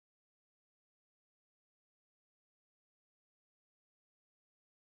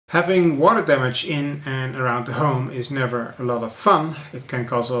Having water damage in and around the home is never a lot of fun. It can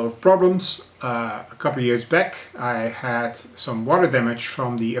cause a lot of problems. A couple of years back I had some water damage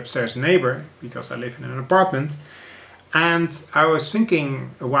from the upstairs neighbor because I live in an apartment, and I was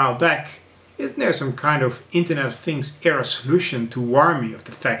thinking a while back, isn't there some kind of Internet of Things error solution to warn me of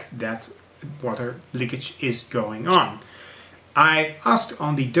the fact that water leakage is going on? I asked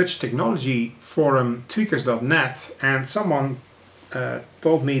on the Dutch technology forum tweakers.net, and someone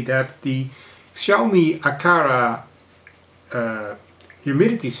told me that the Xiaomi Akara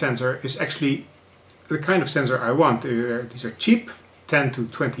humidity sensor is actually the kind of sensor I want. These are cheap, 10 to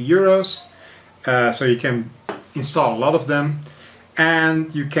 20 euros, so you can install a lot of them,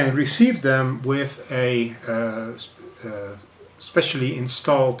 and you can receive them with a specially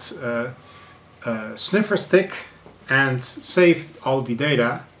installed sniffer stick and save all the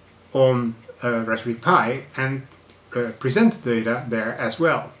data on Raspberry Pi and present the data there as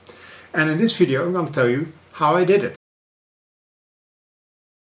well. And in this video I'm going to tell you how I did it.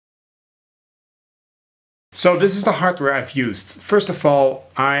 So this is the hardware I've used. First of all,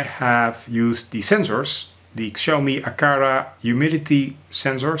 I have used the sensors, the Xiaomi Akara humidity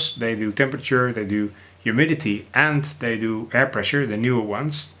sensors. They do temperature, they do humidity, and they do air pressure, the newer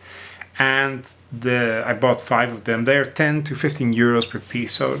ones. And I bought 5 of them. They're 10 to 15 euros per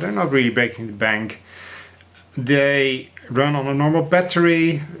piece, so they're not really breaking the bank. They run on a normal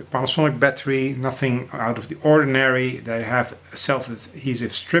battery, Panasonic battery, nothing out of the ordinary. They have a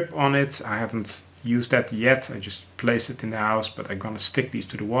self-adhesive strip on it. I haven't used that yet. I just placed it in the house, but I'm gonna stick these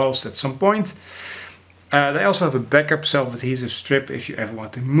to the walls at some point. They also have a backup self-adhesive strip if you ever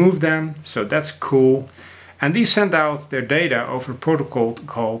want to move them, so that's cool. And these send out their data over a protocol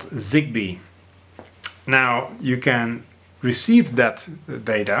called Zigbee. Now you can receive that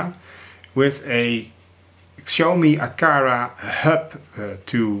data with a Xiaomi Akara hub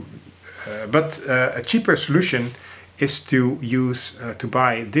but a cheaper solution is to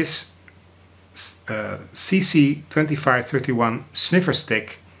buy this CC2531 sniffer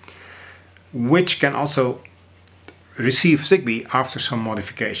stick, which can also receive Zigbee after some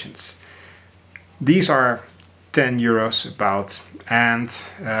modifications. These are 10 euros about, and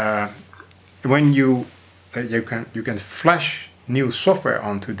when you can flash new software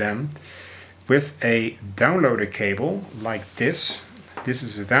onto them with a downloader cable like this. This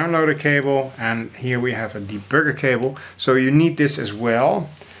is a downloader cable, and here we have a debugger cable. So you need this as well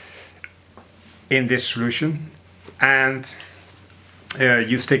in this solution, and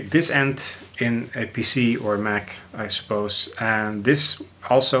you stick this end in a PC or Mac, I suppose, and this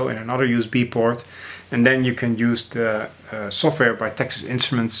also in another USB port, and then you can use the software by Texas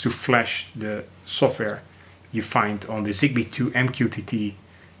Instruments to flash the software you find on the Zigbee2MQTT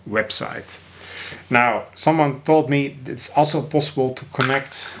website. Now, someone told me it's also possible to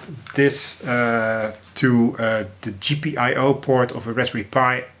connect this to the GPIO port of a Raspberry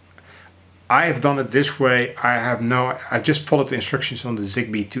Pi. I have done it this way. I just followed the instructions on the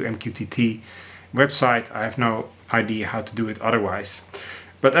Zigbee2MQTT website. I have no idea how to do it otherwise.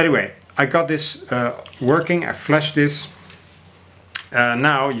 But anyway, I got this working. I flashed this.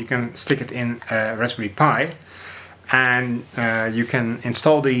 Now you can stick it in a Raspberry Pi, and you can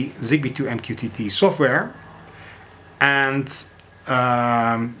install the Zigbee2MQTT software, and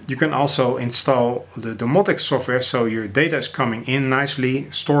you can also install the domotics software, so your data is coming in nicely,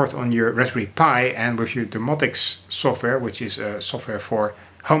 stored on your Raspberry Pi, and with your domotics software, which is a software for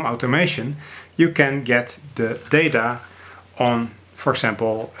home automation, you can get the data on, for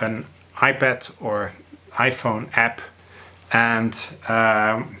example, an iPad or iPhone app. And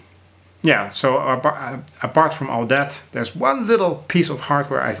yeah, so apart from all that, there's one little piece of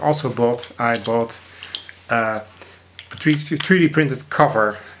hardware I've also bought. I bought a 3D printed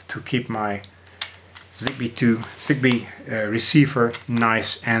cover to keep my Zigbee receiver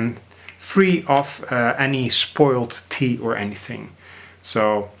nice and free of any spoiled tea or anything.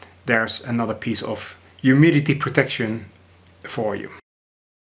 So there's another piece of humidity protection for you.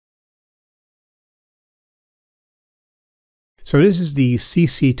 So this is the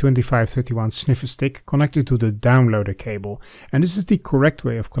CC2531 sniffer stick connected to the downloader cable, and this is the correct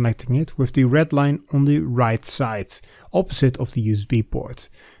way of connecting it, with the red line on the right side, opposite of the USB port.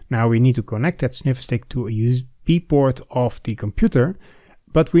 Now we need to connect that sniffer stick to a USB port of the computer,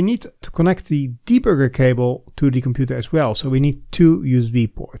 but we need to connect the debugger cable to the computer as well, so we need 2 USB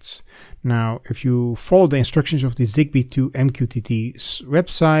ports. Now if you follow the instructions of the Zigbee2MQTT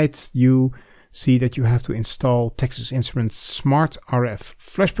website, you see that you have to install Texas Instruments Smart RF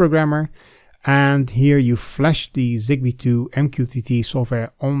Flash Programmer, and here you flash the Zigbee2MQTT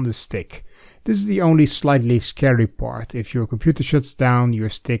software on the stick. This is the only slightly scary part. If your computer shuts down, your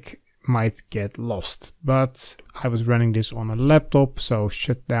stick might get lost. But I was running this on a laptop, so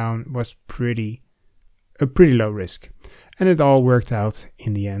shutdown was a pretty low risk. And it all worked out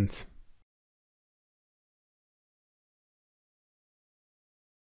in the end.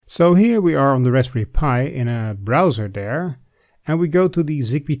 So here we are on the Raspberry Pi in a browser there, and we go to the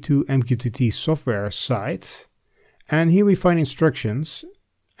Zigbee2MQTT software site, and here we find instructions,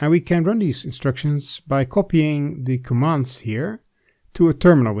 and we can run these instructions by copying the commands here to a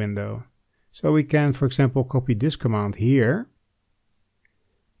terminal window. So we can, for example, copy this command here,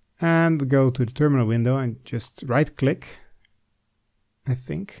 and we go to the terminal window and just right click, I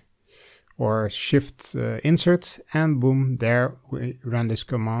think, or shift insert, and boom, there we run this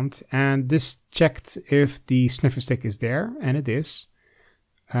command, and this checked if the sniffer stick is there, and it is.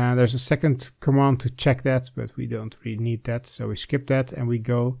 There's a second command to check that, but we don't really need that, so we skip that and we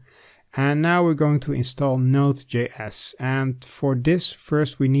go. And now we're going to install Node.js, and for this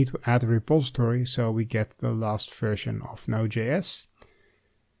first we need to add a repository, so we get the last version of Node.js.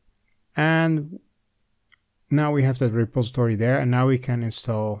 And now we have that repository there, and now we can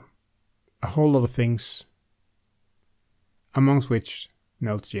install a whole lot of things, amongst which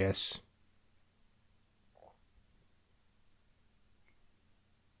Node.js.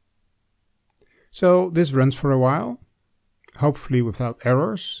 So this runs for a while, hopefully without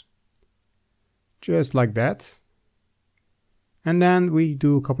errors, just like that. And then we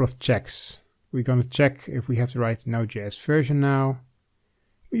do a couple of checks. We're going to check if we have the right Node.js version now.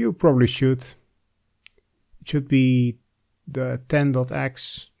 You probably should. It should be the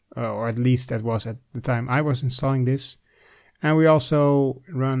 10.x. Or at least that was at the time I was installing this. And we also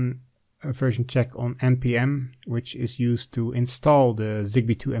run a version check on npm, which is used to install the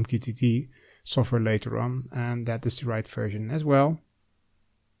Zigbee2MQTT software later on, and that is the right version as well.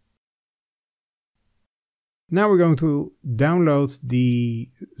 Now we're going to download the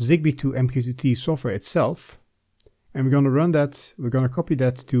Zigbee2MQTT software itself, and we're going to run that, we're going to copy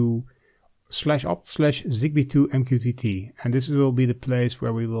that to /opt/Zigbee2MQTT, and this will be the place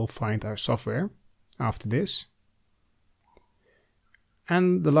where we will find our software after this.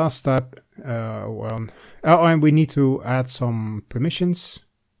 And the last step, and we need to add some permissions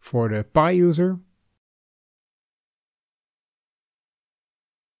for the Pi user.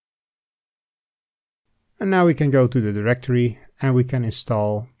 And now we can go to the directory and we can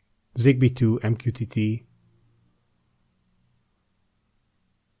install Zigbee2MQTT.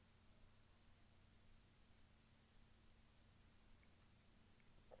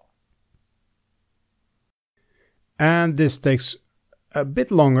 And this takes a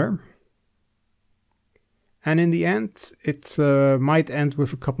bit longer. And in the end, it might end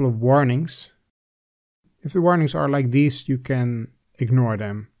with a couple of warnings. If the warnings are like these, you can ignore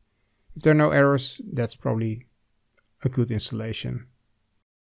them. If there are no errors, that's probably a good installation.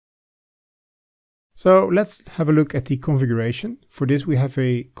 So let's have a look at the configuration. For this, we have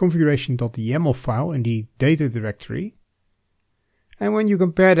a configuration.yaml file in the data directory. And when you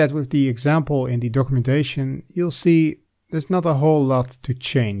compare that with the example in the documentation, you'll see there's not a whole lot to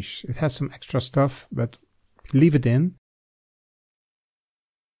change. It has some extra stuff, but leave it in.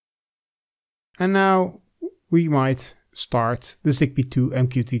 And now we might start the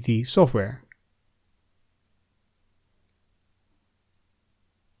Zigbee2MQTT software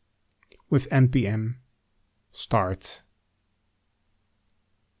with npm start.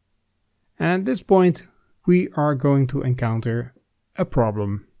 And at this point, we are going to encounter a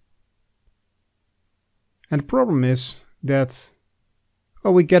problem. And the problem is that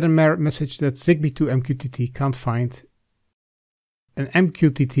we get a message that Zigbee2MQTT can't find an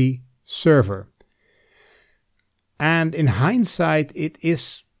MQTT server. And in hindsight, it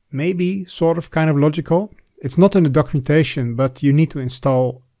is maybe sort of kind of logical. It's not in the documentation, but you need to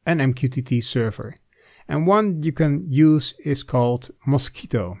install an MQTT server. And one you can use is called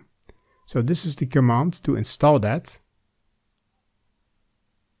Mosquito. So this is the command to install that.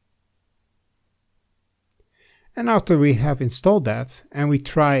 And after we have installed that and we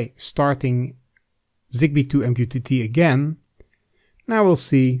try starting Zigbee2MQTT again, now we'll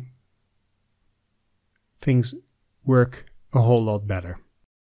see things work a whole lot better.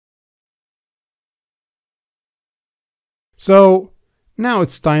 So now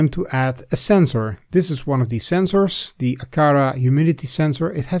it's time to add a sensor. This is one of the sensors, the Xiaomi Humidity sensor.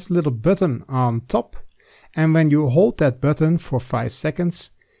 It has a little button on top, and when you hold that button for 5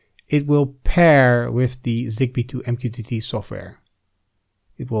 seconds, it will pair with the Zigbee2MQTT software.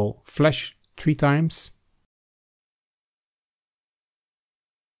 It will flash 3 times.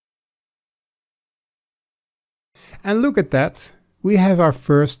 And look at that, we have our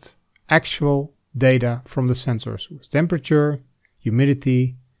first actual data from the sensors with temperature,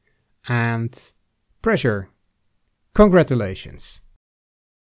 humidity, and pressure. Congratulations!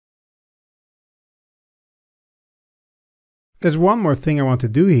 There's one more thing I want to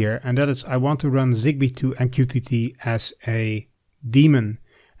do here, and that is I want to run Zigbee2MQTT as a daemon.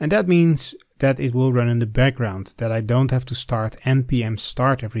 And that means that it will run in the background, that I don't have to start npm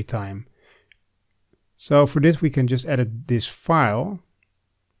start every time. So for this we can just edit this file.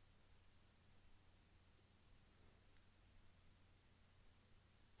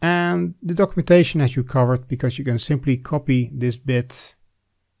 And the documentation has you covered, because you can simply copy this bit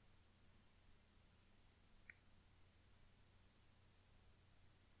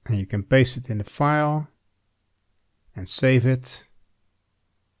and you can paste it in the file and save it.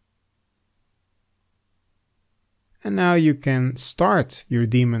 And now you can start your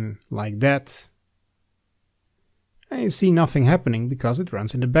daemon like that. And you see nothing happening because it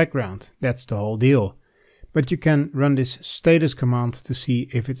runs in the background. That's the whole deal. But you can run this status command to see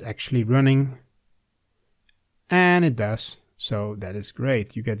if it's actually running. And it does. So that is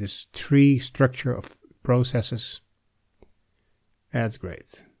great. You get this tree structure of processes. That's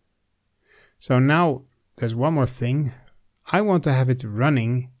great. So now there's one more thing. I want to have it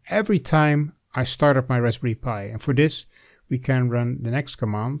running every time I start up my Raspberry Pi. And for this, we can run the next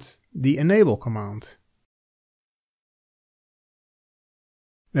command, the enable command.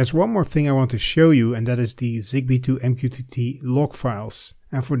 There's one more thing I want to show you, and that is the Zigbee2MQTT log files.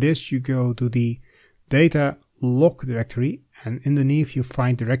 And for this, you go to the data log directory, and underneath you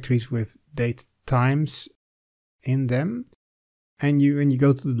find directories with date times in them. And when you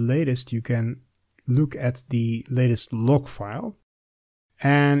go to the latest, you can look at the latest log file.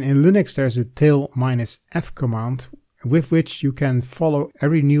 And in Linux, there's a tail-f command with which you can follow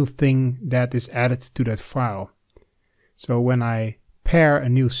every new thing that is added to that file. So when I pair a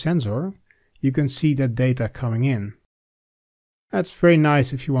new sensor, you can see that data coming in. That's very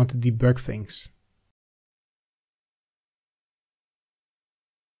nice if you want to debug things.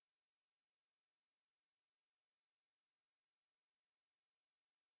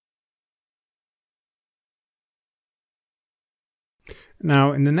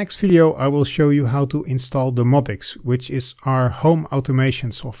 Now in the next video I will show you how to install Domotics, which is our home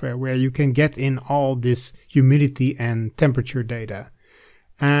automation software where you can get in all this humidity and temperature data.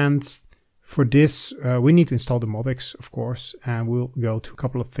 And for this we need to install Domotics, of course, and we'll go to a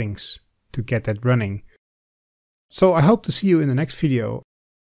couple of things to get that running. So I hope to see you in the next video,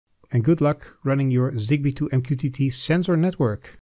 and good luck running your Zigbee2MQTT sensor network.